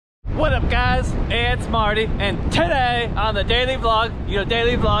What up, guys? It's Marty, and today on the daily vlog,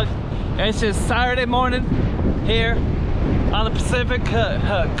 daily vlog, it's just Saturday morning here on the Pacific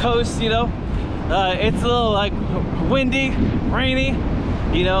coast. It's a little like windy, rainy.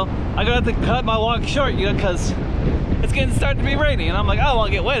 I gotta have to cut my walk short, because it's getting starting to be rainy, and I'm like, I don't want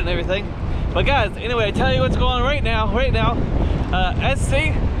to get wet and everything. But guys, anyway, I tell you what's going on right now.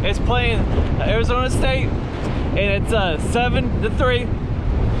 SC is playing Arizona State, and it's 7-3.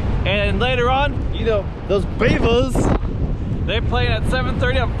 And later on, those Beavers, they're playing at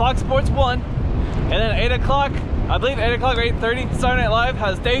 7:30 on Fox Sports 1. And then 8 o'clock, I believe 8 o'clock or 8:30, Saturday Night Live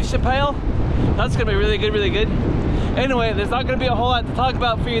has Dave Chappelle. That's gonna be really good, really good. Anyway, there's not gonna be a whole lot to talk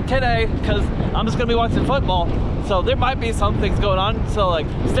about for you today, because I'm just gonna be watching football. So there might be some things going on, so like,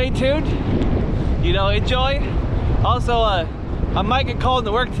 stay tuned, enjoy. Also, I might get called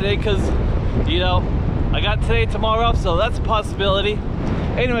into work today, because, I got today and tomorrow off, so that's a possibility.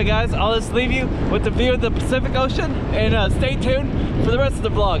 Anyway, guys, I'll just leave you with the view of the Pacific Ocean, and stay tuned for the rest of the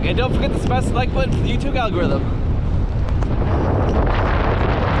vlog. And don't forget to smash the like button for the YouTube algorithm.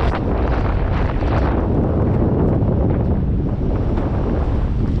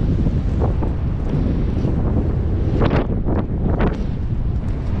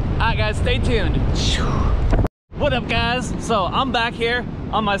 Alright, guys, stay tuned. What up, guys? So I'm back here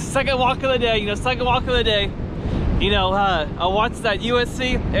on my second walk of the day. I watched that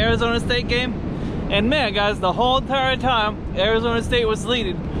USC Arizona State game, and man, guys, the whole entire time Arizona State was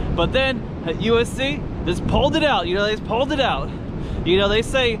leading, but then USC just pulled it out. They just pulled it out. They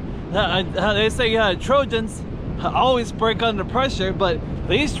say Trojans always break under pressure, but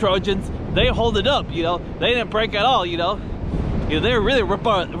these Trojans, they hold it up. They didn't break at all. They're really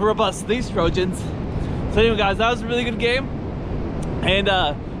robust, these Trojans. So anyway, guys, that was a really good game, and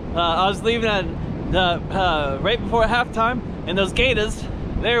I was leaving at right before halftime, and those Gators,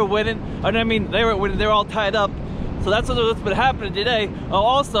 they were winning. They were winning. They were all tied up. So that's what's been happening today.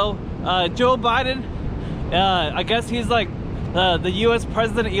 Also, Joe Biden, I guess he's like the U.S.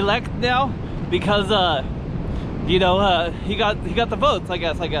 president-elect now, because he got the votes. I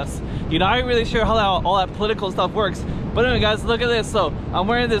guess. I ain't really sure how all that political stuff works. But anyway, guys, look at this. So I'm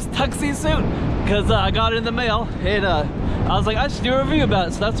wearing this tuxedo suit because I got it in the mail, and I was like, I should do a review about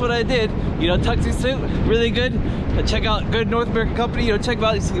it. So that's what I did. Tuxedo suit, really good. Check out good North American company. Check it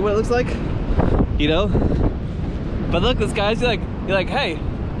out, you see what it looks like. But look, this guys, you're like, hey,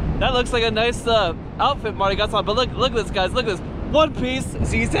 that looks like a nice outfit Marty got on. But look at this, guys. Look at this, one piece.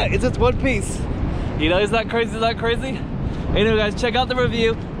 See, it's just one piece. Is that crazy? Is that crazy? Anyway, guys, check out the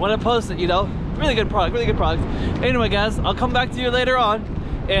review when I post it. Really good product, really good product. Anyway, guys, I'll come back to you later on,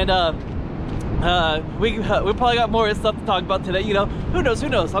 and we probably got more stuff to talk about today. Who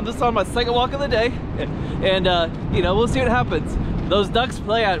knows? I'm just on my second walk of the day, and we'll see what happens. Those Ducks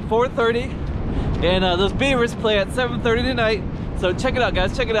play at 4:30, and those Beavers play at 7:30 tonight. So check it out,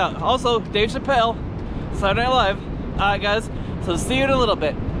 guys. Check it out. Also, Dave Chappelle, Saturday Night Live. All right, guys. So see you in a little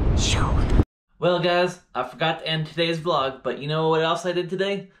bit. Well, guys, I forgot to end today's vlog, but you know what else I did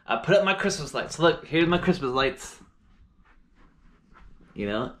today? I put up my Christmas lights. Look, here's my Christmas lights. You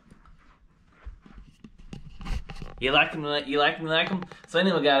like them? You like them? So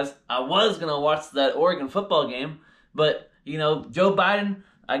anyway, guys, I was gonna watch that Oregon football game, but Joe Biden,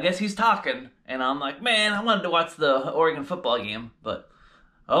 I guess he's talking, and I'm like, man, I wanted to watch the Oregon football game, but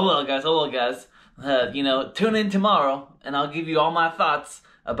oh well, guys. Tune in tomorrow, and I'll give you all my thoughts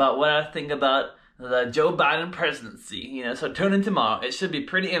about what I think about the Joe Biden presidency. So tune in tomorrow. It should be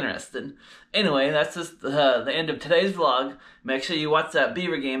pretty interesting. Anyway, that's just the end of today's vlog. Make sure you watch that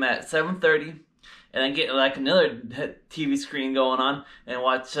Beaver game at 7:30. And then get like another TV screen going on and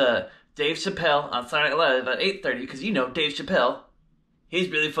watch Dave Chappelle on Saturday Night Live at 8:30, because Dave Chappelle, he's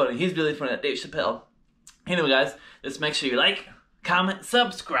really funny. He's really funny, at Dave Chappelle. Anyway, guys, just make sure you like, comment,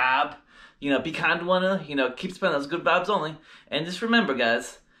 subscribe. Be kind to one another. Keep spending those good vibes only. And just remember,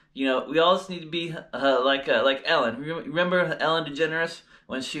 guys, we all just need to be like Ellen. Remember Ellen DeGeneres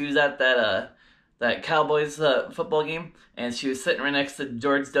when she was at that Cowboys football game, and she was sitting right next to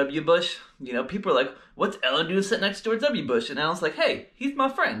George W. Bush? People are like, what's Ellen doing sitting next to George W. Bush? And Ellen's like, hey, he's my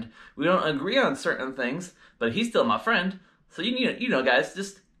friend. We don't agree on certain things, but he's still my friend. So, guys,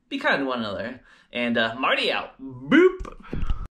 just be kind to one another. And Marty out. Boop.